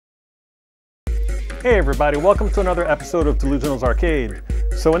Hey everybody, welcome to another episode of DeLuSioNaL's Arcade.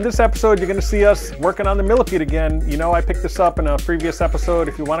 So in this episode, you're going to see us working on the Millipede again. You know, I picked this up in a previous episode.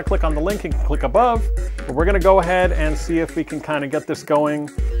 If you want to click on the link, you can click above. But we're going to go ahead and see if we can kind of get this going,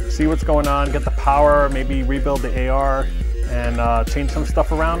 see what's going on, get the power, maybe rebuild the AR, and change some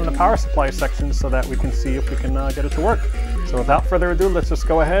stuff around in the power supply section so that we can see if we can get it to work. So without further ado, let's just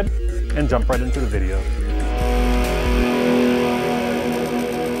go ahead and jump right into the video.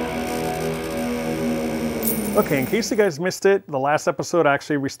 Okay, in case you guys missed it, the last episode I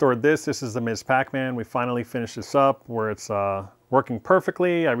actually restored this. This is the Ms. Pac-Man. We finally finished this up where it's working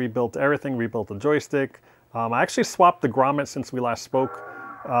perfectly. I rebuilt everything, rebuilt the joystick. I actually swapped the grommet since we last spoke,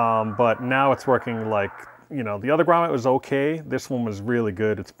 but now it's working like, you know, the other grommet was okay. This one was really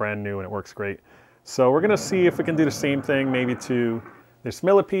good. It's brand new and it works great. So we're gonna see if we can do the same thing maybe to this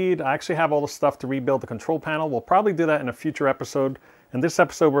Millipede. I actually have all the stuff to rebuild the control panel. We'll probably do that in a future episode. In this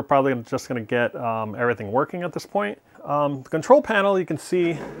episode, we're probably just going to get everything working at this point. The control panel, you can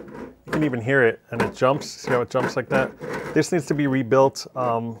see, you can even hear it, and it jumps. See how it jumps like that? This needs to be rebuilt.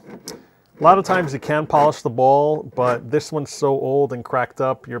 A lot of times you can polish the ball, but this one's so old and cracked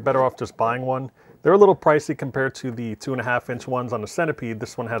up, you're better off just buying one. They're a little pricey compared to the 2.5-inch ones on the Centipede.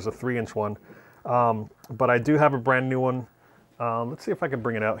 This one has a 3-inch one. But I do have a brand new one. Let's see if I can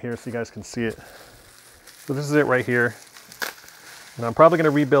bring it out here so you guys can see it. So this is it right here. And I'm probably going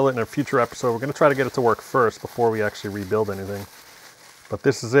to rebuild it in a future episode. We're going to try to get it to work first before we actually rebuild anything. But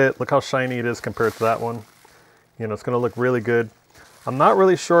this is it. Look how shiny it is compared to that one. You know, it's going to look really good. I'm not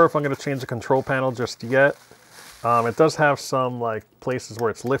really sure if I'm going to change the control panel just yet. It does have some like places where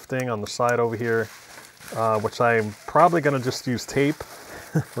it's lifting on the side over here, which I'm probably going to just use tape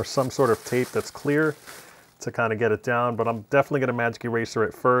or some sort of tape that's clear to kind of get it down. But I'm definitely going to magic eraser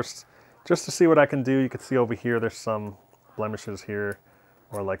it first just to see what I can do. You can see over here there's some blemishes here,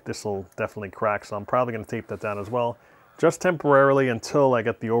 or like this will definitely crack, so I'm probably going to tape that down as well, just temporarily until I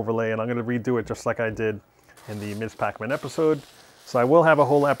get the overlay, and I'm going to redo it just like I did in the Ms. Pac-Man episode. So I will have a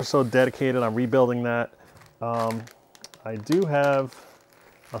whole episode dedicated on rebuilding that. I do have,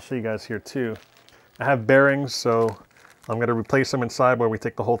 I'll show you guys here too, I have bearings, so I'm going to replace them inside where we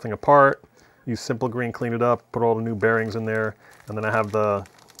take the whole thing apart, use Simple Green, clean it up, put all the new bearings in there, and then I have the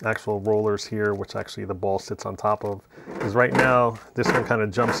actual rollers here, which actually the ball sits on top of. Because right now, this one kind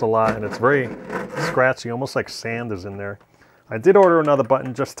of jumps a lot and it's very scratchy, almost like sand is in there. I did order another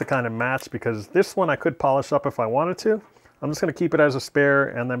button just to kind of match, because this one I could polish up if I wanted to. I'm just going to keep it as a spare,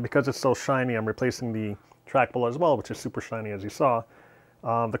 and then because it's so shiny, I'm replacing the trackball as well, which is super shiny as you saw.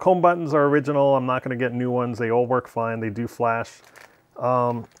 The comb buttons are original. I'm not going to get new ones. They all work fine. They do flash.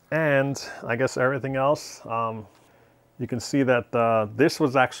 And I guess everything else, you can see that this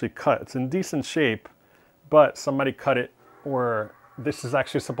was actually cut. It's in decent shape, but somebody cut it where this is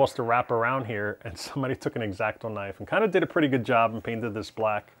actually supposed to wrap around here, and somebody took an X-Acto knife and kind of did a pretty good job and painted this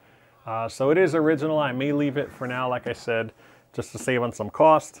black. So it is original. I may leave it for now, like I said, just to save on some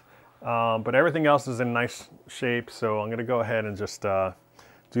cost. But everything else is in nice shape, so I'm going to go ahead and just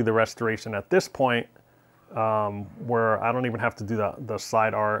do the restoration at this point, where I don't even have to do the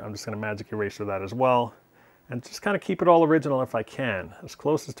side art. I'm just going to magic eraser that as well. And just kind of keep it all original if I can, as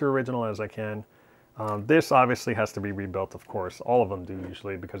close to original as I can. This obviously has to be rebuilt, of course. All of them do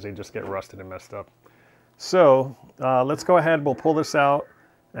usually, because they just get rusted and messed up. So let's go ahead, we'll pull this out,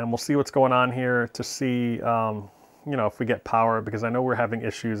 and we'll see what's going on here to see, you know, if we get power, because I know we're having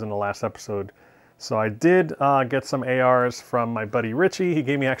issues in the last episode. So I did get some ARs from my buddy Richie. He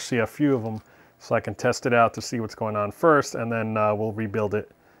gave me actually a few of them, so I can test it out to see what's going on first, and then we'll rebuild it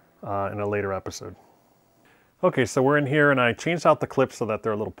in a later episode. Okay, so we're in here, and I changed out the clips so that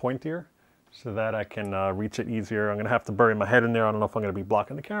they're a little pointier, so that I can reach it easier. I'm going to have to bury my head in there. I don't know if I'm going to be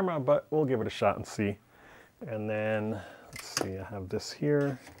blocking the camera, but we'll give it a shot and see. And then, let's see, I have this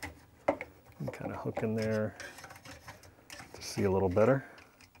here. Kind of hook in there to see a little better.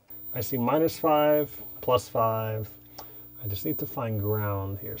 I see -5, +5. I just need to find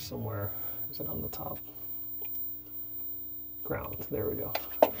ground here somewhere. Is it on the top? Ground, there we go.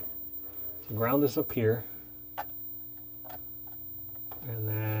 So ground is up here. And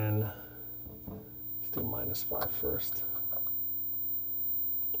then let's do -5 first.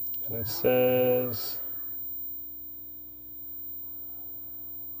 And it says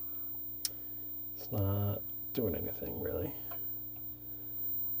it's not doing anything really.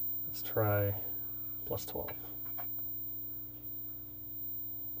 Let's try +12.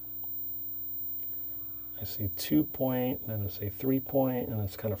 I see 2 point, and I say 3 point, and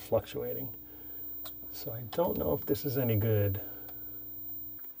it's kind of fluctuating. So I don't know if this is any good.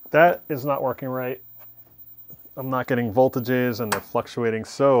 That is not working right. I'm not getting voltages and they're fluctuating.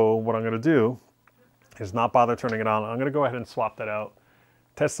 So what I'm going to do is not bother turning it on. I'm gonna go ahead and swap that out,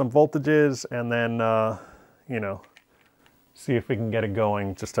 test some voltages, and then, you know, see if we can get it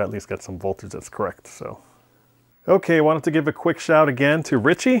going, just to at least get some voltage that's correct, so. Okay, wanted to give a quick shout again to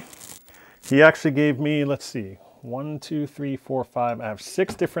Richie. He actually gave me, let's see, 1, 2, 3, 4, 5. I have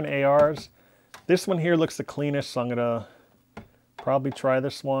 6 different ARs. This one here looks the cleanest, so I'm gonna probably try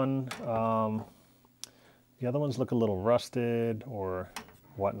this one. The other ones look a little rusted or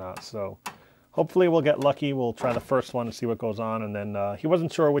whatnot, so hopefully we'll get lucky. We'll try the first one and see what goes on, and then he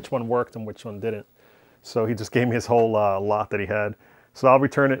wasn't sure which one worked and which one didn't, so he just gave me his whole lot that he had. So I'll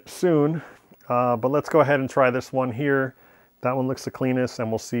return it soon, but let's go ahead and try this one here. That one looks the cleanest,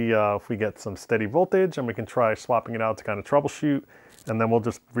 and we'll see if we get some steady voltage, and we can try swapping it out to kind of troubleshoot, and then we'll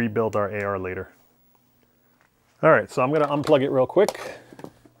just rebuild our AR later. All right, so I'm gonna unplug it real quick,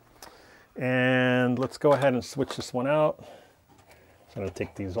 and let's go ahead and switch this one out. So I'm gonna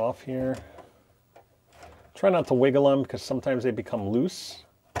take these off here. Try not to wiggle them because sometimes they become loose,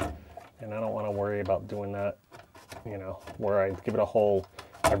 and I don't wanna worry about doing that, you know, where I give it a whole,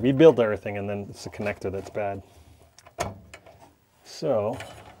 I rebuild everything, and then it's the connector that's bad. So,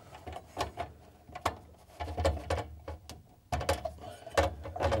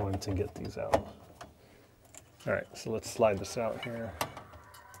 I'm going to get these out. All right, so let's slide this out here.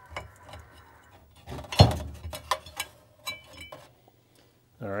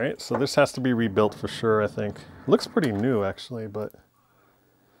 All right, so this has to be rebuilt for sure, I think. It looks pretty new, actually, but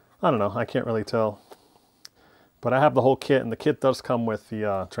I don't know. I can't really tell. But I have the whole kit, and the kit does come with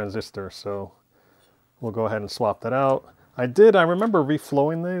the transistor, so we'll go ahead and swap that out. I remember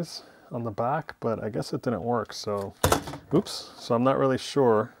reflowing these on the back, but I guess it didn't work, so, oops. So I'm not really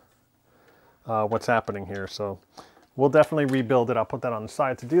sure what's happening here, so we'll definitely rebuild it. I'll put that on the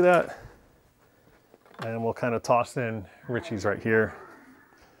side to do that, and we'll kind of toss in Richie's right here,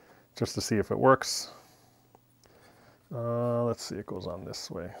 just to see if it works. Let's see, it goes on this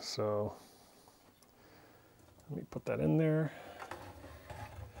way, so let me put that in there.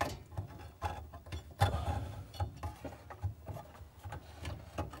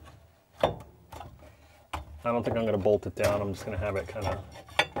 I don't think I'm going to bolt it down. I'm just going to have it kind of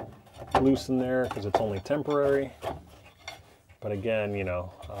loose in there because it's only temporary. But again, you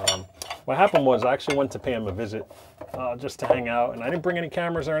know, what happened was I actually went to pay him a visit just to hang out, and I didn't bring any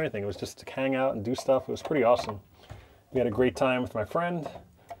cameras or anything. It was just to hang out and do stuff. It was pretty awesome. We had a great time with my friend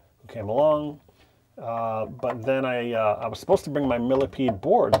who came along, but then I was supposed to bring my Millipede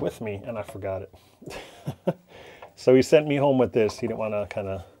board with me, and I forgot it. So he sent me home with this. He didn't want to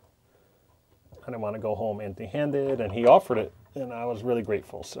I didn't want to go home empty-handed, and he offered it, and I was really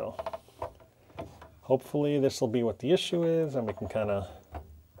grateful. So hopefully this will be what the issue is, and we can kind of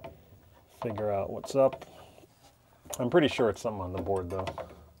figure out what's up. I'm pretty sure it's something on the board, though.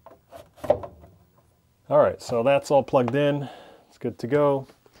 All right, so that's all plugged in. It's good to go.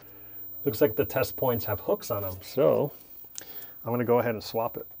 Looks like the test points have hooks on them, so I'm going to go ahead and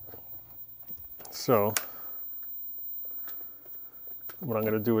swap it. So what I'm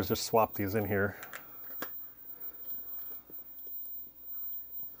going to do is just swap these in here.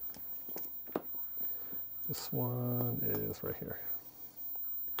 This one is right here.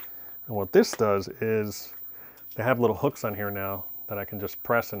 And what this does is they have little hooks on here now that I can just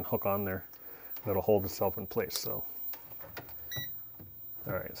press and hook on there. It'll hold itself in place. So,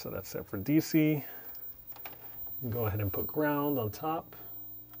 all right, so that's it for DC. Go ahead and put ground on top.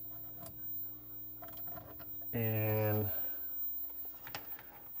 And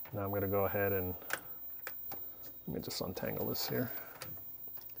now I'm going to go ahead and let me just untangle this here.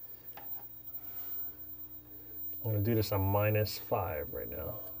 I'm going to do this on -5 right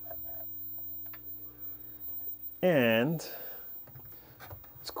now. And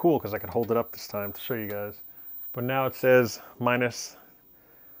it's cool because I can hold it up this time to show you guys. But now it says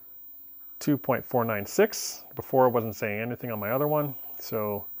 -2.496. Before it wasn't saying anything on my other one.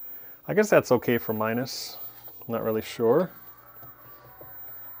 So I guess that's okay for minus. I'm not really sure.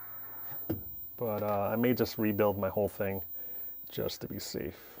 But I may just rebuild my whole thing just to be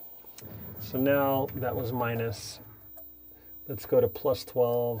safe. So now that was minus. Let's go to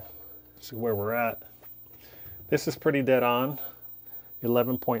 +12, see where we're at. This is pretty dead on,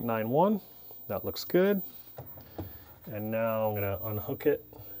 11.91. That looks good. And now I'm gonna unhook it.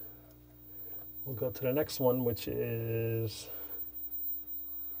 We'll go to the next one, which is,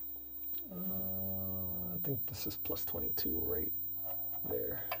 I think this is +22 right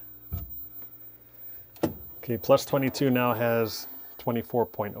there. Okay, +22 now has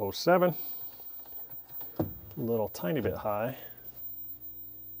 24.07. A little tiny bit high,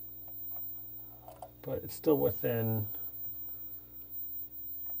 but it's still within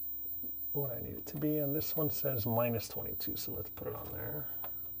what I need it to be, and this one says minus 22, so let's put it on there.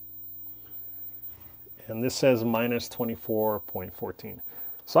 And this says minus 24.14.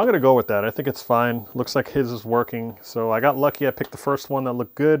 So I'm going to go with that. I think it's fine. Looks like his is working. So I got lucky. I picked the first one that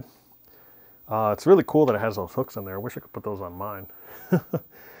looked good. It's really cool that it has those hooks in there. I wish I could put those on mine.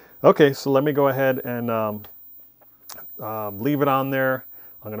 Okay, so let me go ahead and leave it on there.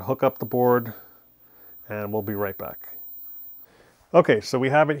 I'm going to hook up the board and we'll be right back. Okay, so we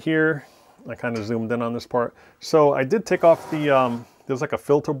have it here. I kind of zoomed in on this part. So I did take off the, there's like a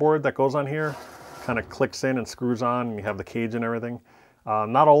filter board that goes on here. Kind of clicks in and screws on, and you have the cage and everything.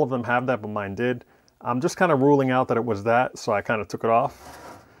 Not all of them have that, but mine did. I'm just kind of ruling out that it was that, so I kind of took it off.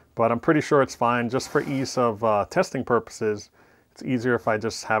 But I'm pretty sure it's fine. Just for ease of testing purposes, it's easier if I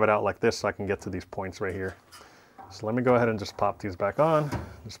just have it out like this so I can get to these points right here. So let me go ahead and just pop these back on.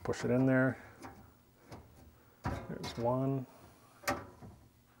 Just push it in there. There's one.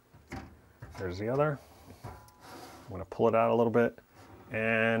 There's the other. I'm going to pull it out a little bit.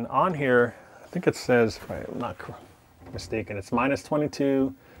 And on here, I think it says, right, I'm not mistaken, it's minus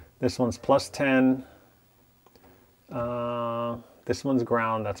 22. This one's plus 10. This one's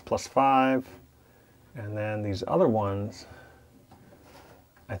ground, that's plus 5. And then these other ones,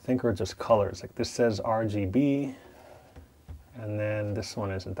 I think are just colors. Like this says RGB. And then this one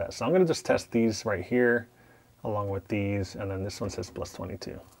isn't that. So I'm going to just test these right here along with these. And then this one says plus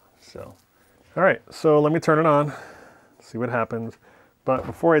 22. So, all right, so let me turn it on, see what happens. But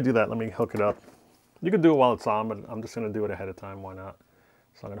before I do that, let me hook it up. You can do it while it's on, but I'm just going to do it ahead of time. Why not?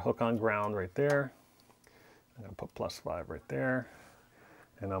 So I'm going to hook on ground right there. I'm going to put plus 5 right there.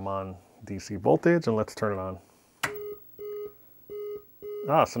 And I'm on DC voltage, and let's turn it on.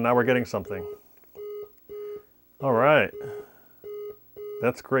 Ah, so now we're getting something. All right.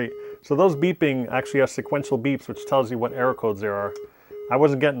 That's great. So those beeping actually are sequential beeps, which tells you what error codes there are. I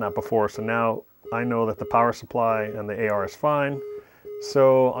wasn't getting that before, so now I know that the power supply and the AR is fine.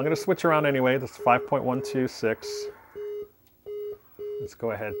 So I'm going to switch around anyway. This is 5.126. Let's go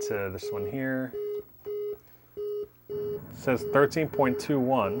ahead to this one here. It says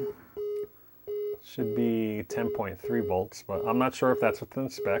 13.21. Should be 10.3 volts, but I'm not sure if that's within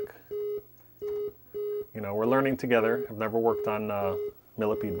spec. You know, we're learning together. I've never worked on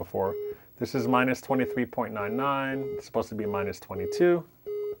Millipede before. This is minus 23.99. It's supposed to be minus 22.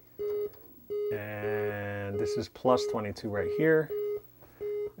 And this is plus 22 right here.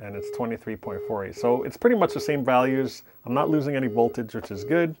 And it's 23.48. So it's pretty much the same values. I'm not losing any voltage, which is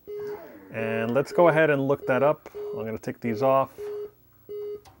good. And let's go ahead and look that up. I'm going to take these off.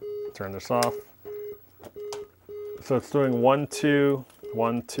 Turn this off. So it's doing 1, 2,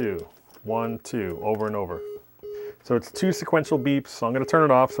 1, 2, 1, 2 over and over. So it's 2 sequential beeps. So I'm going to turn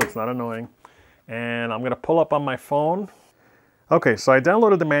it off so it's not annoying. And I'm going to pull up on my phone. Okay, so I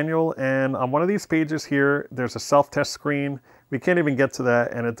downloaded the manual, and on one of these pages here, there's a self-test screen. We can't even get to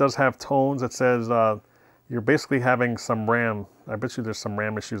that, and it does have tones. It says you're basically having some RAM. I bet you there's some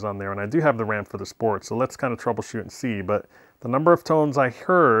RAM issues on there, and I do have the RAM for this board, so let's kind of troubleshoot and see. But the number of tones I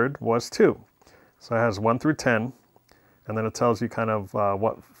heard was 2. So it has 1 through 10, and then it tells you kind of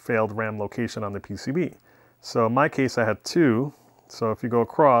what failed RAM location on the PCB. So in my case, I had 2. So if you go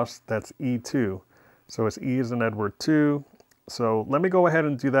across, that's E2. So it's E as in Edward 2. So let me go ahead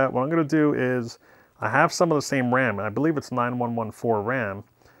and do that. What I'm going to do is I have some of the same RAM. I believe it's 9114 RAM,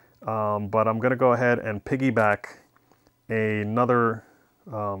 but I'm going to go ahead and piggyback another,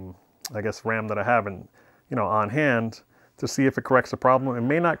 I guess, RAM that I have on hand to see if it corrects the problem. It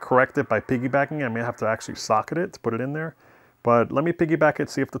may not correct it by piggybacking. I may have to actually socket it to put it in there. But let me piggyback it,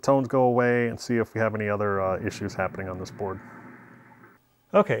 see if the tones go away, and see if we have any other issues happening on this board.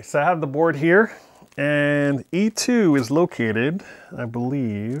 Okay, so I have the board here. And E2 is located, I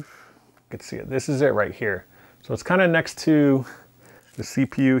believe, you can see it. This is it right here. So it's kind of next to the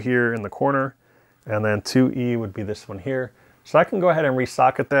CPU here in the corner. And then 2E would be this one here. So I can go ahead and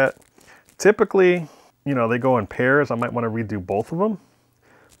resocket that. Typically, you know, they go in pairs. I might want to redo both of them.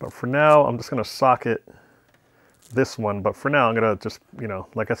 But for now, I'm just going to socket this one. But for now, I'm going to just, you know,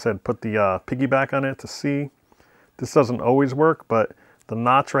 like I said, put the piggyback on it to see. This doesn't always work, but the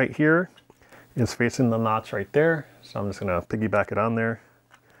notch right here is facing the notch right there. So I'm just going to piggyback it on there.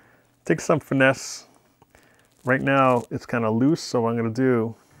 Take some finesse. Right now it's kind of loose, so what I'm going to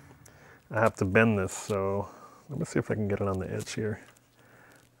do, I have to bend this. So let me see if I can get it on the edge here.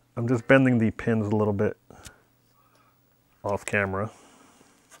 I'm just bending the pins a little bit off camera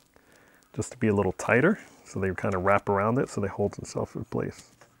just to be a little tighter, so they kind of wrap around it so they hold themselves in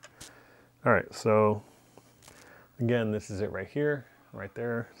place. All right, so again, this is it right here, right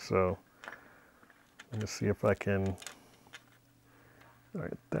there. So let me see if I can All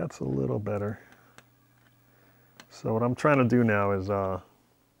right, that's a little better. So what I'm trying to do now is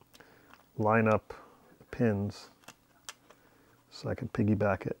line up the pins so I can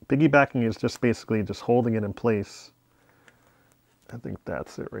piggyback it. Piggybacking is just basically just holding it in place. I think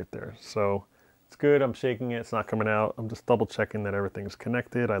that's it right there. So it's good, I'm shaking it, it's not coming out. I'm just double checking that everything's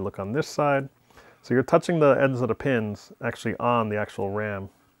connected. I look on this side. So you're touching the ends of the pins actually on the actual RAM.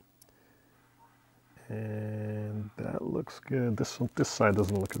 And that looks good. This side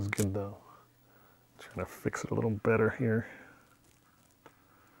doesn't look as good though. Trying to fix it a little better here.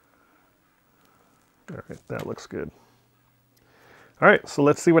 All right, that looks good. All right, so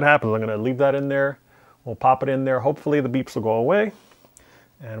let's see what happens. I'm gonna leave that in there. We'll pop it in there. Hopefully the beeps will go away,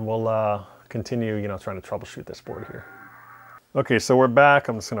 and we'll continue, you know, trying to troubleshoot this board here. Okay, so we're back.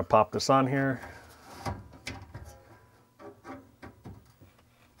 I'm just gonna pop this on here.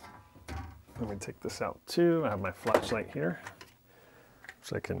 Let me take this out too. I have my flashlight here,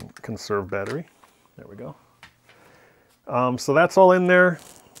 so I can conserve battery. There we go. So that's all in there.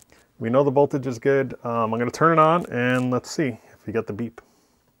 We know the voltage is good. I'm gonna turn it on and let's see if we get the beep.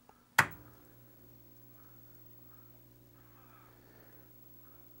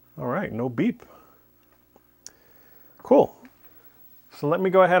 All right, no beep. Cool. So let me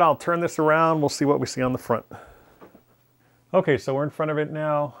go ahead, I'll turn this around. We'll see what we see on the front. Okay, so we're in front of it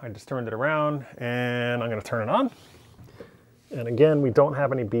now. I just turned it around and I'm gonna turn it on. And again, we don't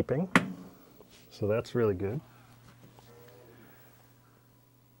have any beeping. So that's really good.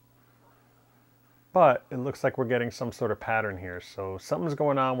 But it looks like we're getting some sort of pattern here. So something's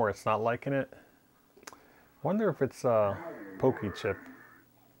going on where it's not liking it. Wonder if it's a pokey chip.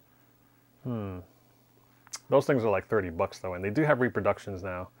 Those things are like 30 bucks though, and they do have reproductions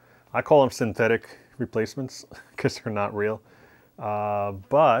now. I call them synthetic replacements because they're not real. All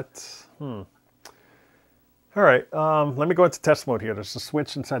right, let me go into test mode here. There's a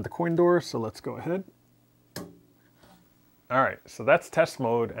switch inside the coin door, so let's go ahead. All right, so that's test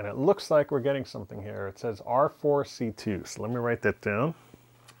mode, and it looks like we're getting something here. It says R4C2, so let me write that down.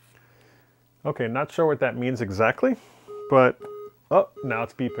 Okay, not sure what that means exactly, but, oh, now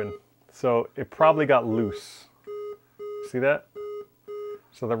it's beeping. So it probably got loose. See that?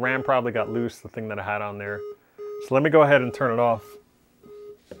 So the RAM probably got loose, the thing that I had on there. So let me go ahead and turn it off.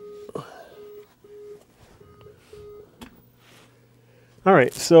 All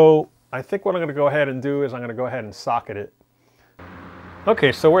right, so I think what I'm gonna go ahead and do is I'm gonna go ahead and socket it.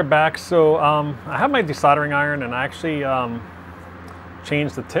 Okay, so we're back. So I have my desoldering iron and I actually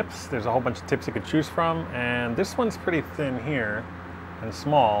changed the tips. There's a whole bunch of tips you could choose from, and this one's pretty thin here and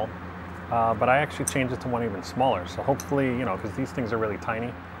small. But I actually changed it to one even smaller. So hopefully, you know, because these things are really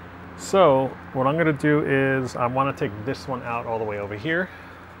tiny. So what I'm gonna do is I wanna take this one out all the way over here.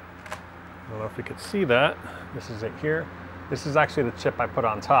 I don't know if you could see that. This is it here. This is actually the chip I put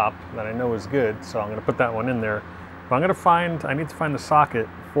on top that I know is good. So I'm gonna put that one in there. But I'm gonna I need to find the socket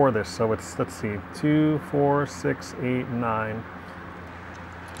for this. So it's, let's see, 2, 4, 6, 8, 9.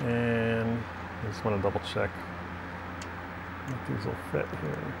 And I just wanna double check if these will fit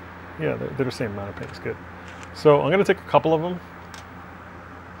here. Yeah, they're the same amount of pins, good. So I'm gonna take a couple of them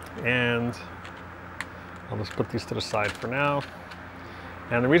and I'll just put these to the side for now.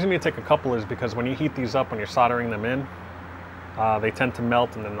 And the reason you take a couple is because when you heat these up, when you're soldering them in, they tend to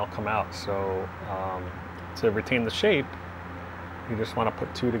melt and then they'll come out. So to retain the shape, you just wanna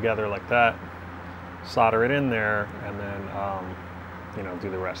put two together like that, solder it in there, and then you know, do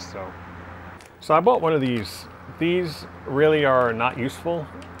the rest. So I bought one of these. These really are not useful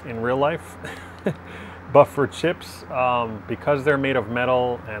in real life, but for chips, because they're made of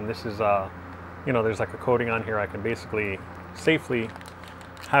metal and this is, you know, there's like a coating on here, I can basically safely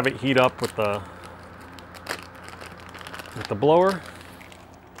have it heat up with the blower,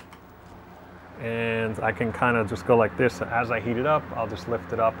 and I can kind of just go like this. As I heat it up, I'll just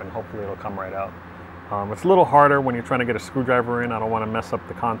lift it up and hopefully it'll come right out. It's a little harder when you're trying to get a screwdriver in. I don't want to mess up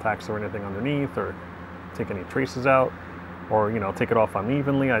the contacts or anything underneath or take any traces out, or, you know, take it off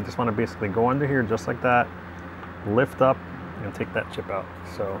unevenly. I just want to basically go under here just like that, lift up and take that chip out.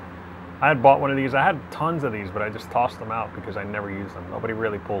 So I had bought one of these. I had tons of these, but I just tossed them out because I never use them. Nobody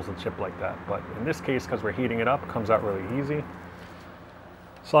really pulls the chip like that. But in this case, because we're heating it up, it comes out really easy.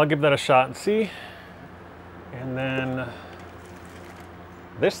 So I'll give that a shot and see. And then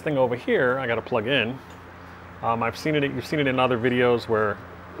this thing over here, I got to plug in. You've seen it in other videos where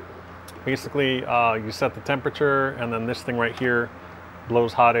basically you set the temperature and then this thing right here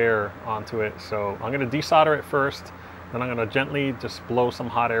blows hot air onto it. So I'm going to desolder it first, then I'm going to gently just blow some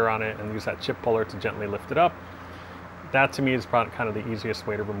hot air on it and use that chip puller to gently lift it up. That to me is probably kind of the easiest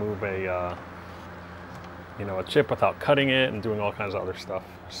way to remove a you know, a chip without cutting it and doing all kinds of other stuff.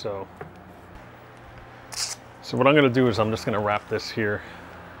 So what I'm going to do is I'm just going to wrap this here,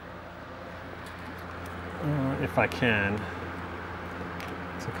 if I can,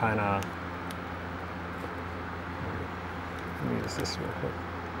 to kind of, let me use this real quick.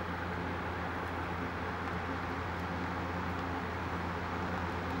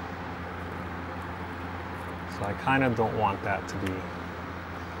 So I kind of don't want that to be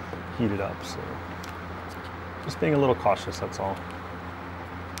heated up, so just being a little cautious, that's all.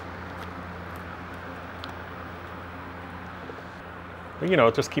 But you know,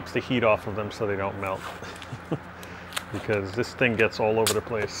 it just keeps the heat off of them so they don't melt. Because this thing gets all over the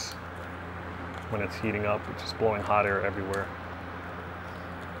place when it's heating up. It's just blowing hot air everywhere.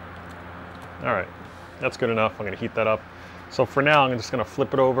 All right, that's good enough. I'm gonna heat that up. So for now, I'm just gonna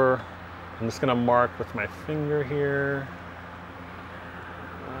flip it over. I'm just gonna mark with my finger here.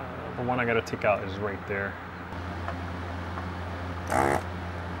 The one I gotta take out is right there.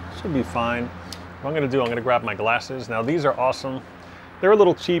 Should be fine. What I'm gonna do, I'm gonna grab my glasses. Now these are awesome. They're a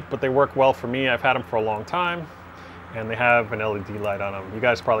little cheap, but they work well for me. I've had them for a long time, and they have an LED light on them. You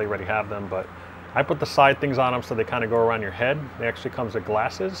guys probably already have them, but I put the side things on them so they kind of go around your head. They actually comes with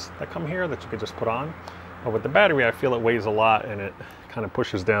glasses that come here that you could just put on. But with the battery, I feel it weighs a lot and it kind of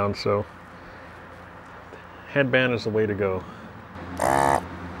pushes down, so headband is the way to go.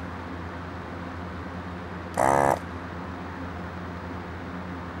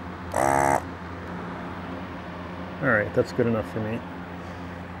 All right, that's good enough for me.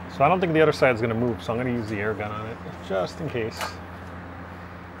 So I don't think the other side is going to move, so I'm going to use the air gun on it, just in case.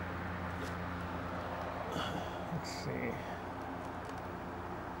 Let's see.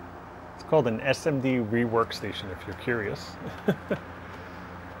 It's called an SMD rework station, if you're curious.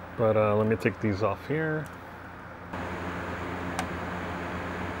 But let me take these off here.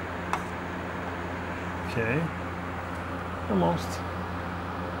 Okay, almost.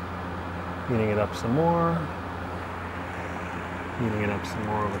 Heating it up some more. Heating it up some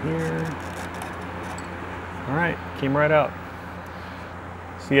more over here. All right, came right out.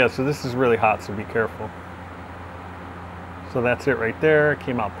 So yeah, so this is really hot, so be careful. So that's it right there, it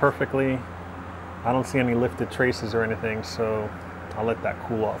came out perfectly. I don't see any lifted traces or anything, so I'll let that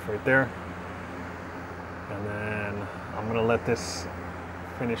cool off right there. And then I'm gonna let this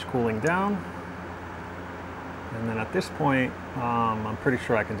finish cooling down. And then at this point, I'm pretty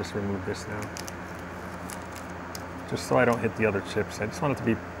sure I can just remove this now. Just so I don't hit the other chips. I just want it to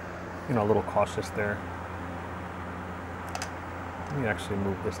be, you know, a little cautious there. Let me actually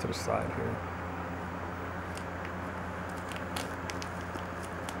move this to the side here.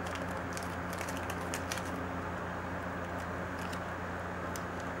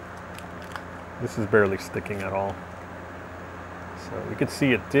 This is barely sticking at all. So you can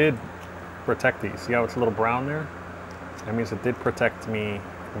see it did protect these. See how it's a little brown there? That means it did protect me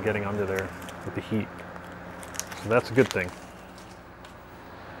from getting under there with the heat. So that's a good thing.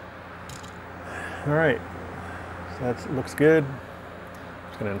 All right, so that looks good.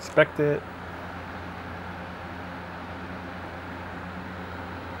 Just gonna inspect it.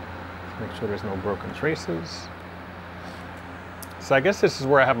 Just make sure there's no broken traces. So I guess this is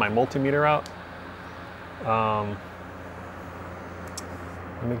where I have my multimeter out.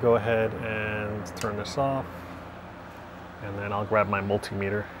 Let me go ahead and turn this off, and then I'll grab my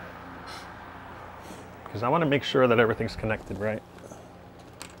multimeter, because I want to make sure that everything's connected right. I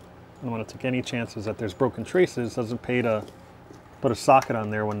don't want to take any chances that there's broken traces. It doesn't pay to put a socket on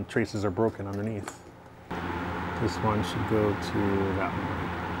there when traces are broken underneath. This one should go to that one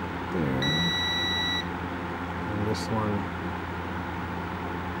right there, and this one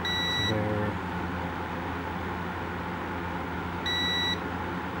to there.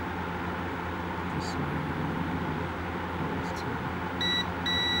 This one, these two.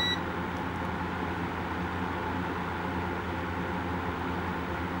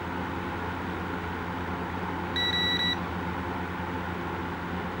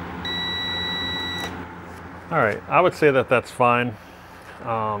 All right, I would say that that's fine.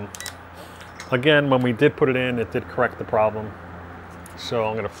 Again, when we did put it in, it did correct the problem. So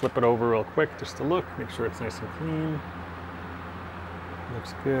I'm gonna flip it over real quick just to look, make sure it's nice and clean.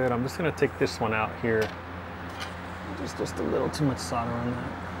 Looks good. I'm just gonna take this one out here. There's just a little too much solder on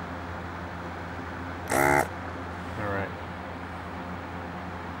that. All right.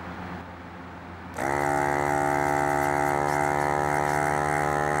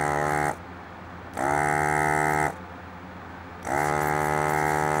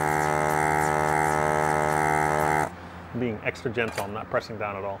 Being extra gentle, I'm not pressing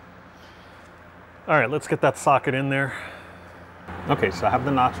down at all. All right, let's get that socket in there. Okay, so I have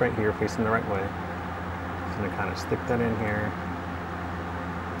the notch right here facing the right way. So gonna kind of stick that in here.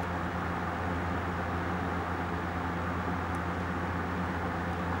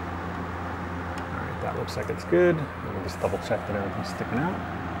 All right, that looks like it's good. Let me just double check that everything's sticking out.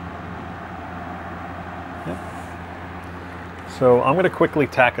 Yep. So I'm gonna quickly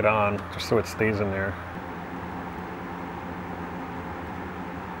tack it on just so it stays in there.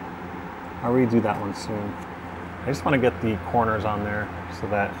 I'll redo that one soon. I just want to get the corners on there so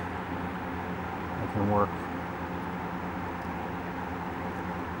that it can work.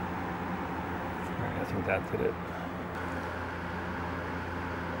 All right, I think that did it.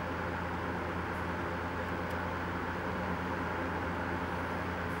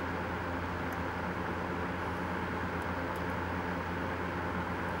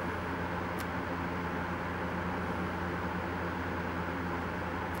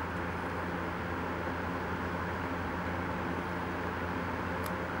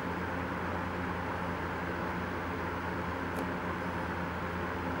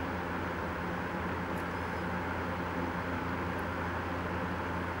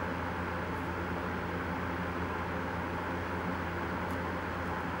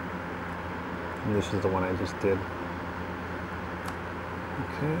 And this is the one I just did.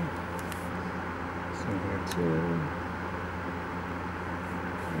 Okay. Same here too.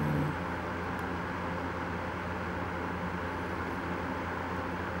 Okay.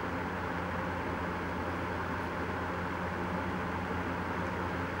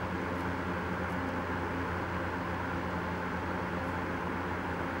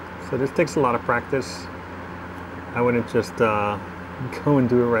 So this takes a lot of practice. I wouldn't just go and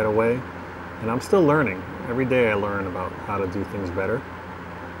do it right away. And I'm still learning. Every day I learn about how to do things better.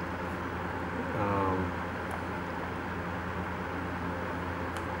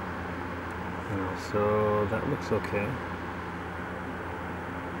 So that looks okay. I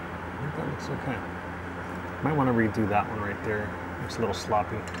think that looks okay. Might want to redo that one right there. Looks a little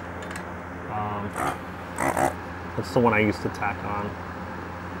sloppy. That's the one I used to tack on.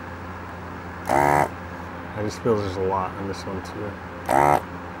 I just feel there's a lot on this one too.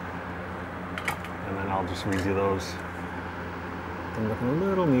 And then I'll just redo those. I'm looking a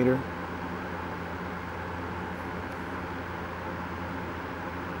little neater.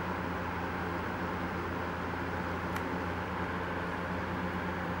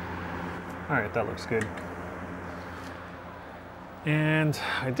 All right, that looks good. And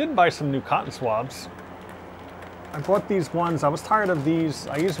I did buy some new cotton swabs. I bought these ones, I was tired of these.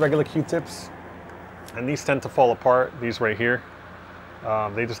 I use regular Q-tips and these tend to fall apart, these right here.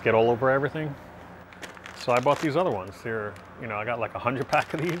 They just get all over everything. So I bought these other ones. They're, you know, I got like 100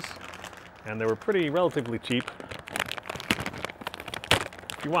 pack of these and they were relatively cheap.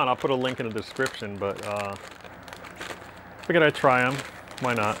 If you want, I'll put a link in the description, but figured I'd try them,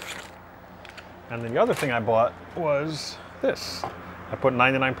 why not? And then the other thing I bought was this. I put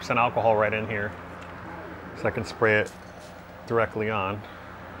 99% alcohol right in here so I can spray it directly on.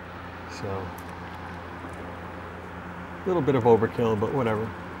 So, a little bit of overkill, but whatever.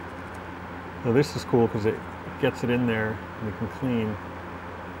 So this is cool because it gets it in there and you can clean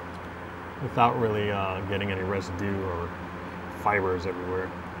without really getting any residue or fibers everywhere.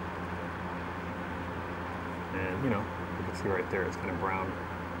 And you know, you can see right there, it's kind of brown.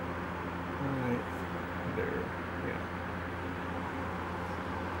 Right there, yeah.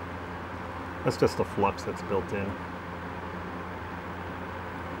 That's just the flux that's built in.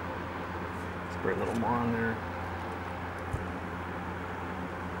 Spray a little more on there.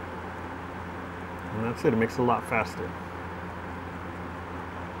 And that's it, it makes it a lot faster.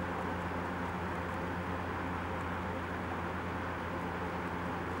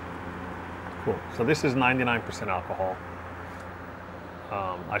 Cool, so this is 99% alcohol.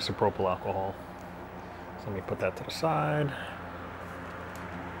 Isopropyl alcohol. So let me put that to the side.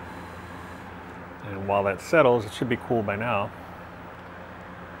 And while that settles, it should be cool by now.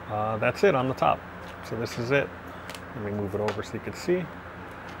 That's it on the top. So this is it. Let me move it over so you can see.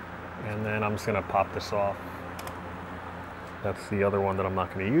 And then I'm just gonna pop this off. That's the other one that I'm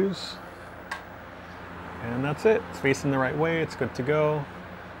not gonna use. And that's it. It's facing the right way, it's good to go.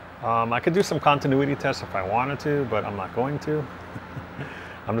 I could do some continuity tests if I wanted to, but I'm not going to.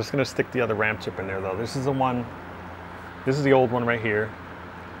 I'm just gonna stick the other RAM chip in there though. This is the one, this is the old one right here,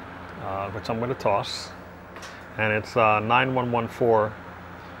 which I'm gonna toss. And it's 9114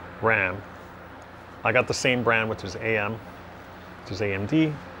 RAM. I got the same brand, which is AM, which is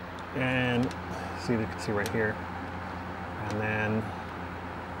AMD. And see, you can see right here. And then,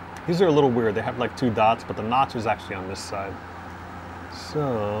 these are a little weird. They have like 2 dots, but the notch is actually on this side.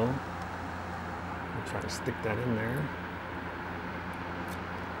 So, I'll try to stick that in there.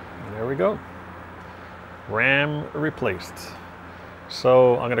 And there we go. RAM replaced.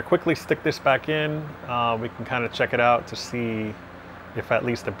 So I'm going to quickly stick this back in. We can kind of check it out to see if at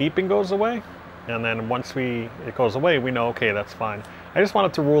least the beeping goes away. And then once it goes away, we know, okay, that's fine. I just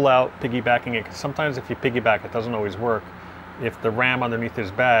wanted to rule out piggybacking it, because sometimes if you piggyback, it doesn't always work. If the RAM underneath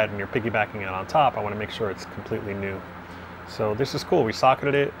is bad and you're piggybacking it on top, I want to make sure it's completely new. So this is cool. We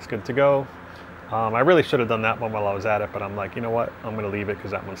socketed it. It's good to go. I really should have done that one while I was at it, but I'm like, you know what? I'm going to leave it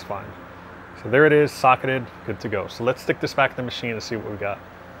because that one's fine. So there it is, socketed, good to go. So let's stick this back in the machine and see what we got.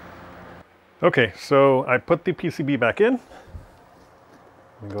 Okay, so I put the PCB back in.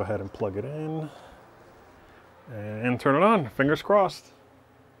 Let me go ahead and plug it in and turn it on, fingers crossed.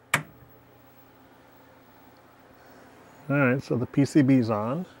 All right, so the PCB's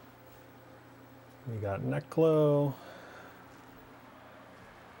on. We got neck glow.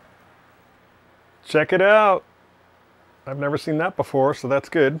 Check it out. I've never seen that before, so that's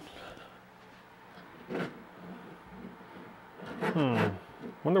good.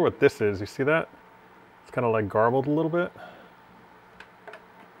 Wonder what this is. You see that? It's kind of like garbled a little bit.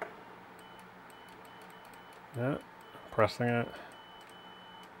 Yeah, pressing it.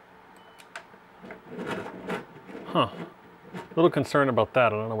 Huh. A little concerned about that. I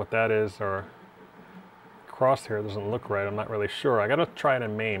don't know what that is, or crosshair doesn't look right. I'm not really sure. I gotta try it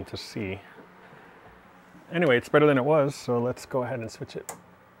in MAME to see. Anyway, it's better than it was, so let's go ahead and switch it.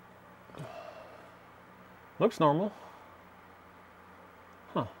 Looks normal.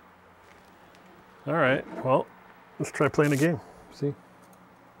 Huh. All right, well, let's try playing a game. See?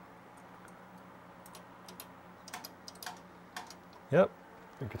 Yep,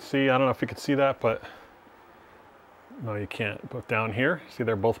 you can see, I don't know if you can see that, but no, you can't. But down here, see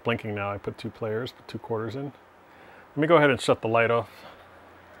they're both blinking now. I put 2 players, put 2 quarters in. Let me go ahead and shut the light off.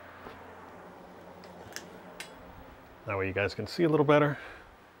 That way you guys can see a little better.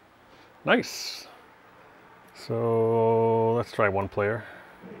 Nice. So let's try 1 player.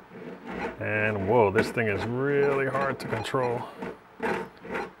 And whoa, this thing is really hard to control.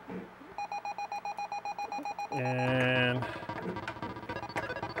 And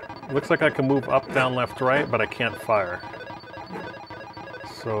looks like I can move up, down, left, right, but I can't fire.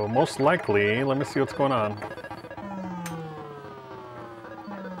 So most likely, let me see what's going on.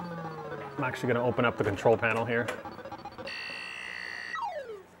 I'm actually going to open up the control panel here.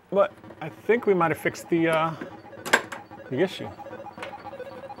 But I think we might have fixed the issue.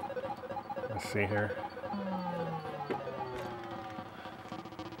 Let's see here.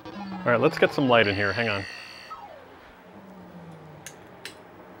 All right, let's get some light in here. Hang on.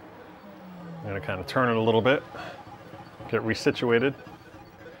 I'm going to kind of turn it a little bit, get resituated.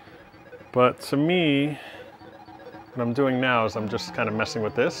 But to me, what I'm doing now is I'm just kind of messing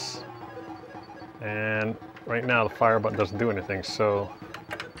with this. And right now the fire button doesn't do anything, so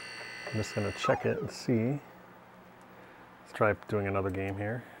I'm just going to check it and see. Let's try doing another game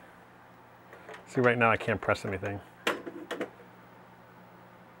here. See, right now I can't press anything.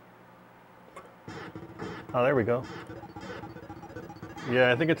 Oh, there we go.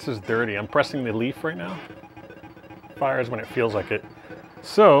 Yeah, I think it's just dirty. I'm pressing the leaf right now. Fires when it feels like it.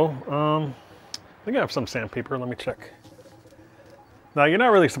 So, I think I have some sandpaper. Let me check. Now, you're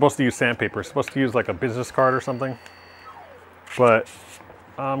not really supposed to use sandpaper. You're supposed to use like a business card or something. But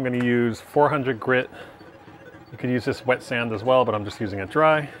I'm going to use 400 grit. You could use this wet sand as well, but I'm just using it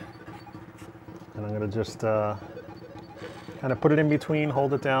dry. And I'm going to just kind of put it in between,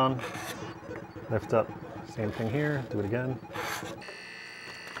 hold it down, lift up. Same thing here. Do it again.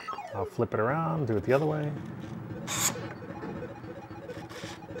 I'll flip it around, do it the other way.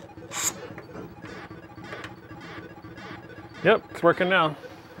 Yep, it's working now.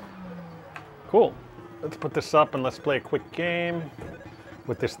 Cool. Let's put this up and let's play a quick game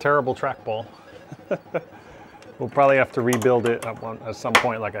with this terrible trackball. We'll probably have to rebuild it at some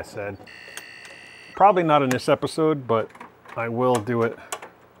point, like I said. Probably not in this episode, but I will do it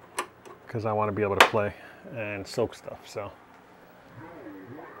because I want to be able to play and soak stuff, so.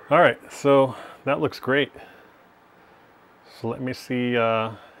 All right, so that looks great. So let me see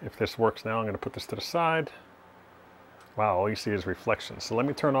if this works now. I'm going to put this to the side. Wow, all you see is reflections. So let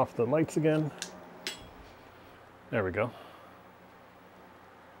me turn off the lights again. There we go.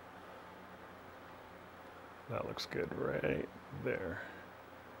 That looks good right there.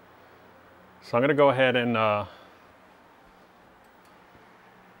 So I'm going to go ahead and I'm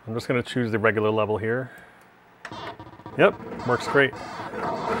just going to choose the regular level here. Yep, works great.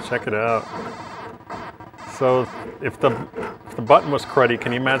 Check it out. So if the button was cruddy,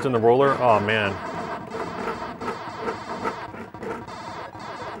 can you imagine the roller? Oh man.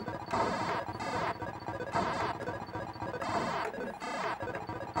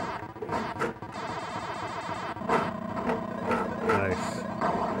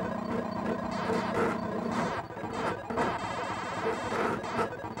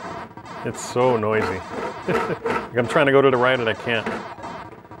 It's so noisy. Like I'm trying to go to the right and I can't.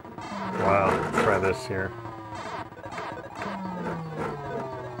 Wow, let's try this here.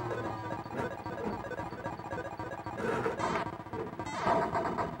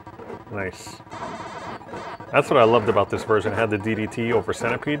 Nice. That's what I loved about this version. It had the DDT over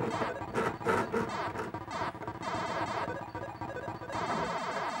Centipede.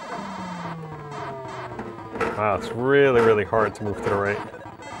 Wow, it's really, really hard to move to the right.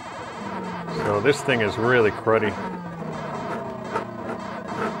 So this thing is really cruddy.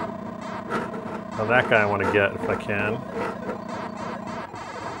 Now that guy I want to get if I can.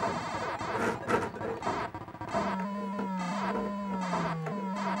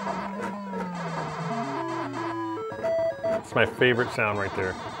 It's my favorite sound right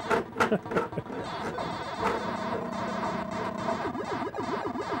there.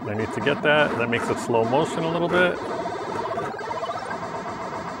 I need to get that. That makes it slow motion a little bit.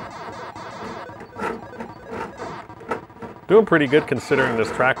 Doing pretty good considering this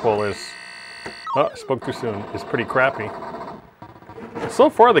trackball is, oh, I spoke too soon, is pretty crappy. So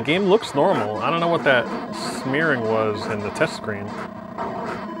far the game looks normal. I don't know what that smearing was in the test screen.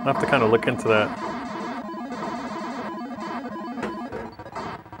 I'll have to kind of look into that.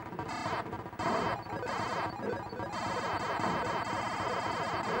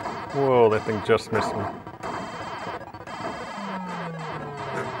 Whoa, that thing just missed me.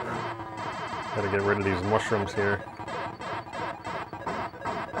 Gotta get rid of these mushrooms here.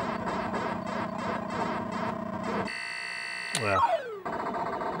 Yeah.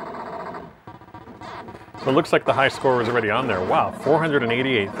 So it looks like the high score was already on there. Wow,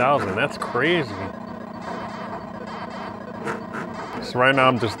 488,000, that's crazy. So right now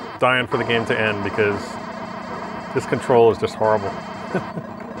I'm just dying for the game to end because this control is just horrible.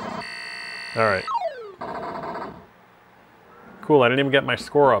 All right. Cool, I didn't even get my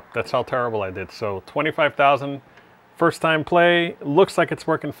score up. That's how terrible I did. So 25,000, first time play. Looks like it's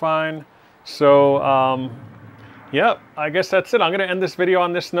working fine. So, yeah, I guess that's it. I'm gonna end this video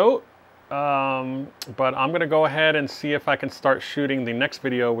on this note. But I'm gonna go ahead and see if I can start shooting the next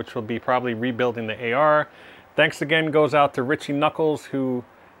video, which will be probably rebuilding the AR. Thanks again goes out to Richie Knucklez, who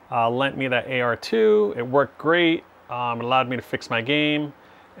lent me that AR2. It worked great. It allowed me to fix my game.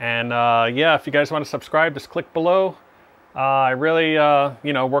 And yeah, if you guys want to subscribe, just click below. I really,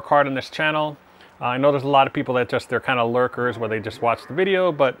 you know, work hard on this channel. I know there's a lot of people that just, they're kind of lurkers where they just watch the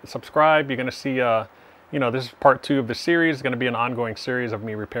video, but subscribe. You're going to see, you know, this is part 2 of the series. It's going to be an ongoing series of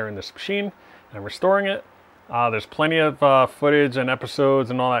me repairing this machine and restoring it. There's plenty of footage and episodes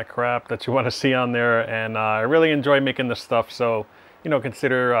and all that crap that you want to see on there. And I really enjoy making this stuff. So, you know,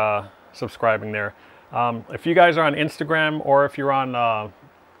 consider subscribing there. If you guys are on Instagram or if you're on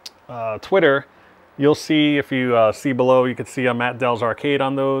Twitter, you'll see, if you see below, you can see I'm at Dell's Arcade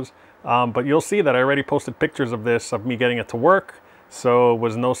on those. But you'll see that I already posted pictures of this, of me getting it to work. So it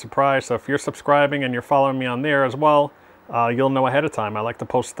was no surprise. So if you're subscribing and you're following me on there as well, you'll know ahead of time. I like to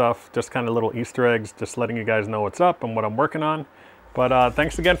post stuff, just kind of little Easter eggs, just letting you guys know what's up and what I'm working on. But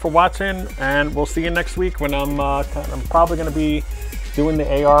thanks again for watching, and we'll see you next week when I'm probably going to be doing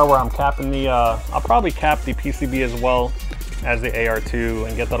the AR where I'm capping the, I'll probably cap the PCB as well as the AR2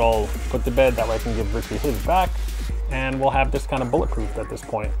 and get that all put to bed. That way I can give Richie his back, and we'll have this kind of bulletproof at this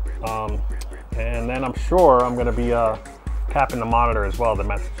point. And then I'm sure I'm going to be capping the monitor as well, the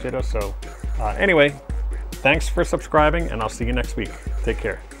Matsushita. So anyway, thanks for subscribing, and I'll see you next week. Take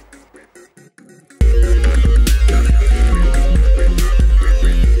care.